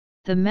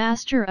The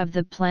master of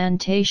the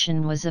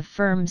plantation was a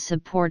firm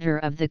supporter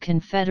of the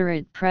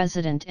Confederate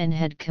president and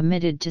had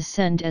committed to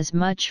send as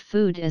much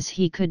food as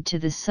he could to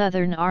the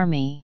Southern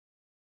Army.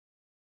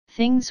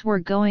 Things were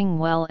going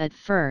well at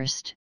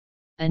first,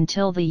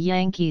 until the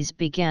Yankees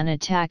began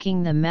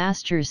attacking the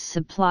master's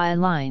supply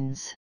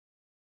lines.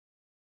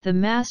 The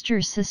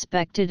master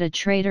suspected a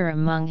traitor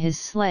among his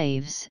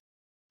slaves,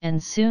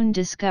 and soon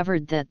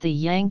discovered that the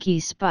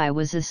Yankee spy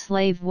was a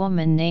slave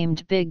woman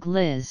named Big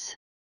Liz.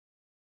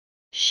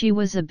 She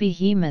was a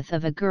behemoth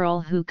of a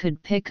girl who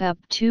could pick up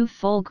 2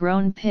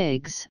 full-grown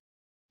pigs,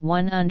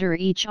 one under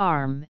each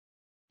arm,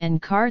 and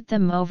cart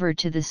them over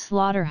to the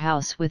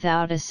slaughterhouse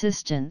without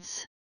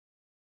assistance.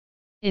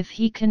 If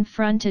he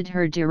confronted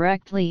her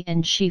directly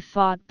and she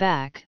fought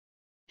back,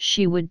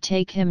 she would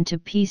take him to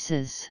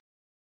pieces.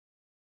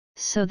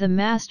 So the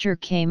master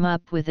came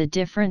up with a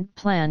different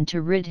plan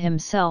to rid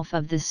himself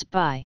of the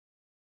spy.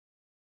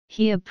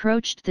 He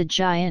approached the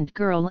giant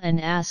girl and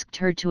asked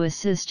her to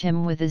assist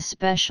him with a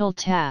special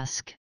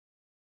task.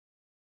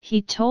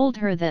 He told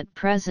her that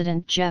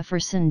President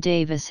Jefferson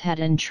Davis had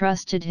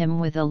entrusted him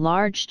with a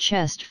large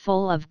chest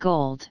full of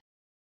gold.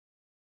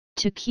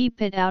 To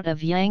keep it out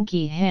of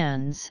Yankee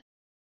hands,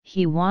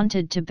 he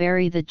wanted to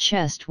bury the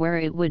chest where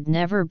it would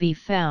never be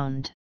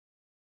found.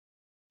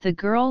 The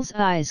girl's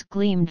eyes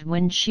gleamed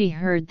when she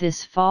heard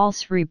this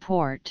false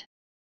report.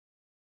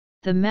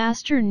 The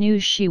master knew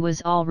she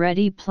was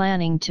already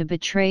planning to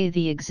betray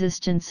the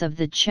existence of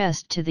the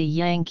chest to the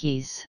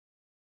Yankees.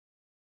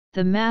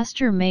 The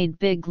master made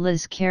Big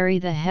Liz carry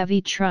the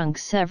heavy trunk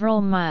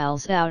several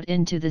miles out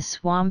into the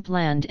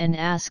swampland and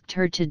asked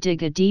her to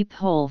dig a deep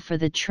hole for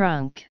the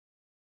trunk.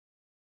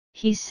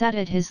 He sat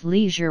at his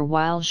leisure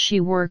while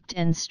she worked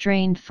and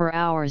strained for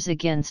hours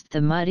against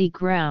the muddy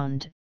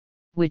ground,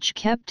 which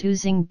kept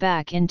oozing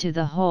back into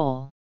the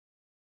hole.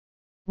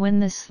 When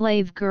the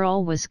slave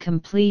girl was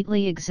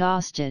completely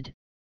exhausted,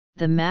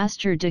 the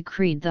master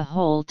decreed the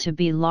hole to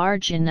be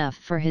large enough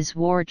for his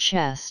war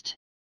chest.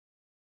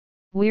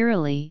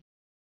 Wearily,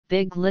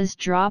 Big Liz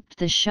dropped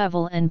the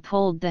shovel and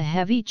pulled the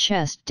heavy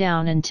chest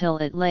down until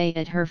it lay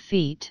at her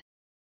feet.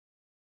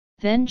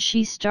 Then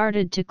she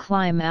started to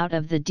climb out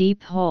of the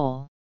deep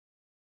hole.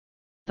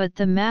 But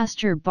the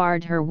master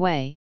barred her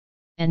way,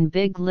 and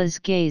Big Liz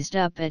gazed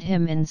up at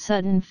him in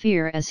sudden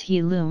fear as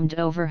he loomed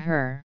over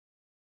her.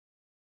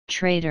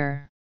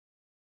 "Traitor!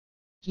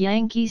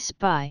 Yankee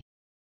spy!"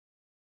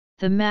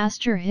 the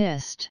master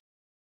hissed.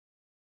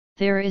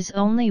 "There is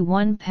only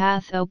one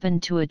path open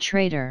to a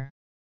traitor."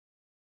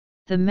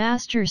 The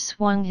master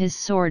swung his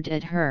sword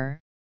at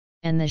her,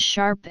 and the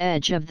sharp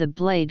edge of the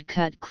blade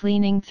cut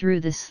clean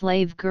through the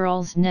slave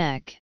girl's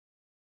neck.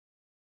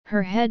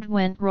 Her head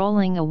went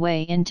rolling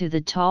away into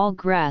the tall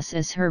grass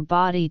as her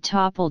body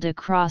toppled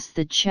across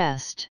the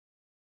chest.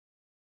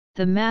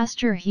 The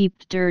master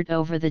heaped dirt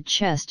over the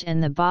chest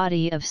and the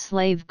body of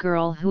slave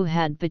girl who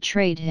had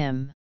betrayed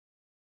him.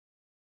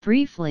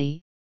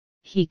 Briefly,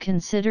 he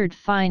considered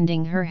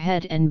finding her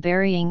head and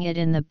burying it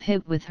in the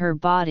pit with her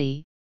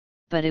body,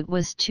 but it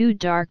was too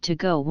dark to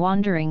go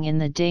wandering in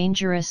the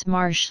dangerous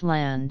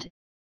marshland,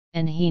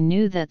 and he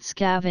knew that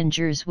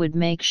scavengers would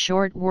make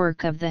short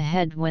work of the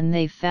head when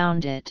they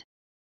found it.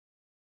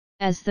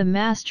 As the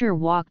master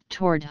walked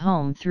toward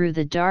home through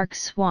the dark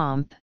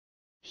swamp,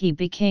 he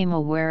became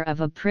aware of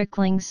a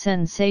prickling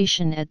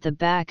sensation at the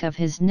back of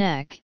his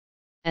neck,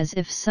 as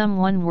if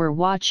someone were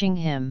watching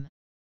him.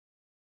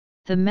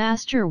 The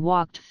master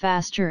walked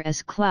faster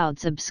as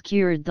clouds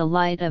obscured the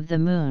light of the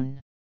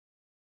moon.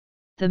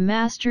 The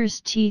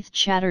master's teeth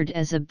chattered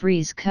as a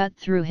breeze cut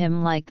through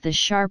him like the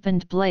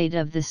sharpened blade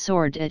of the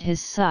sword at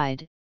his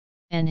side,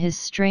 and his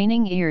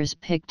straining ears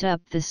picked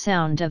up the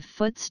sound of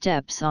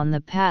footsteps on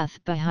the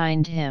path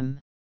behind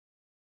him.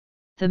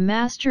 The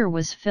master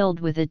was filled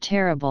with a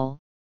terrible,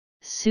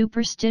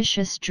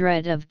 superstitious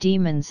dread of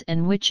demons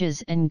and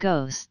witches and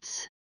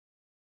ghosts.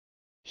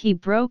 He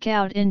broke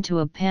out into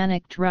a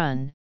panicked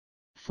run,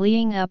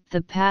 fleeing up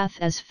the path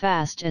as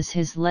fast as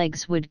his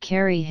legs would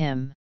carry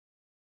him.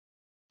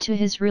 To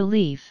his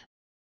relief,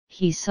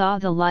 he saw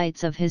the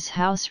lights of his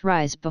house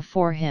rise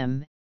before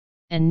him,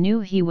 and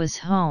knew he was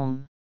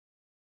home.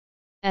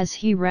 As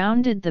he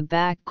rounded the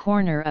back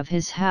corner of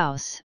his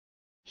house,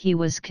 he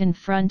was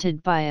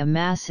confronted by a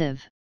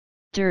massive,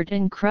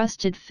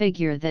 dirt-encrusted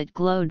figure that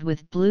glowed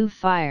with blue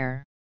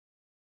fire.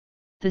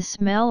 The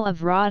smell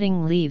of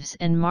rotting leaves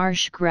and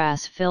marsh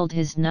grass filled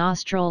his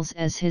nostrils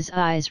as his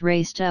eyes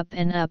raced up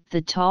and up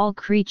the tall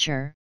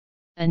creature,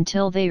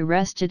 until they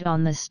rested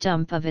on the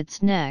stump of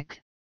its neck,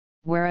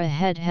 where a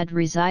head had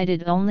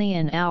resided only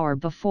an hour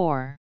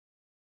before.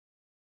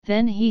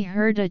 Then he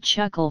heard a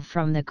chuckle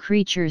from the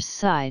creature's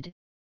side,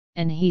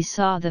 and he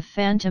saw the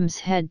phantom's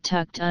head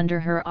tucked under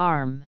her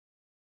arm.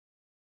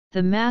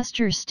 The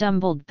master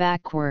stumbled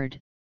backward,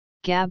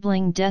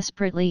 gabbling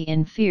desperately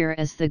in fear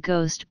as the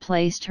ghost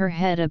placed her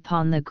head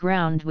upon the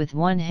ground with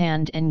one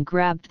hand and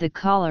grabbed the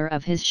collar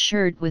of his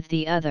shirt with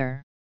the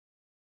other.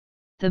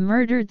 The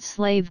murdered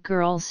slave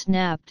girl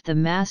snapped the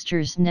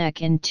master's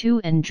neck in two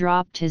and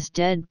dropped his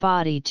dead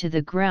body to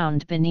the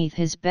ground beneath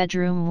his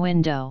bedroom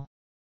window.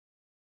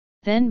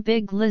 Then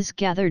Big Liz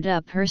gathered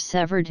up her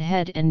severed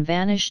head and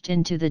vanished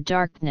into the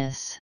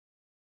darkness.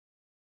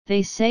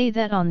 They say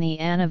that on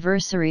the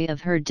anniversary of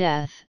her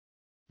death,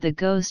 the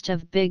ghost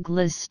of Big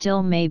Liz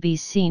still may be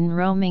seen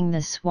roaming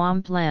the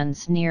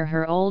swamplands near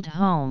her old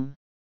home.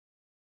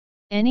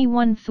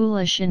 Anyone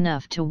foolish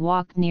enough to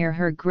walk near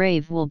her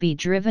grave will be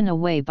driven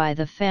away by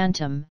the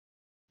phantom,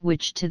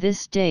 which to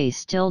this day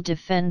still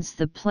defends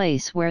the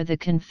place where the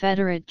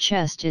Confederate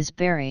chest is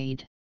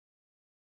buried.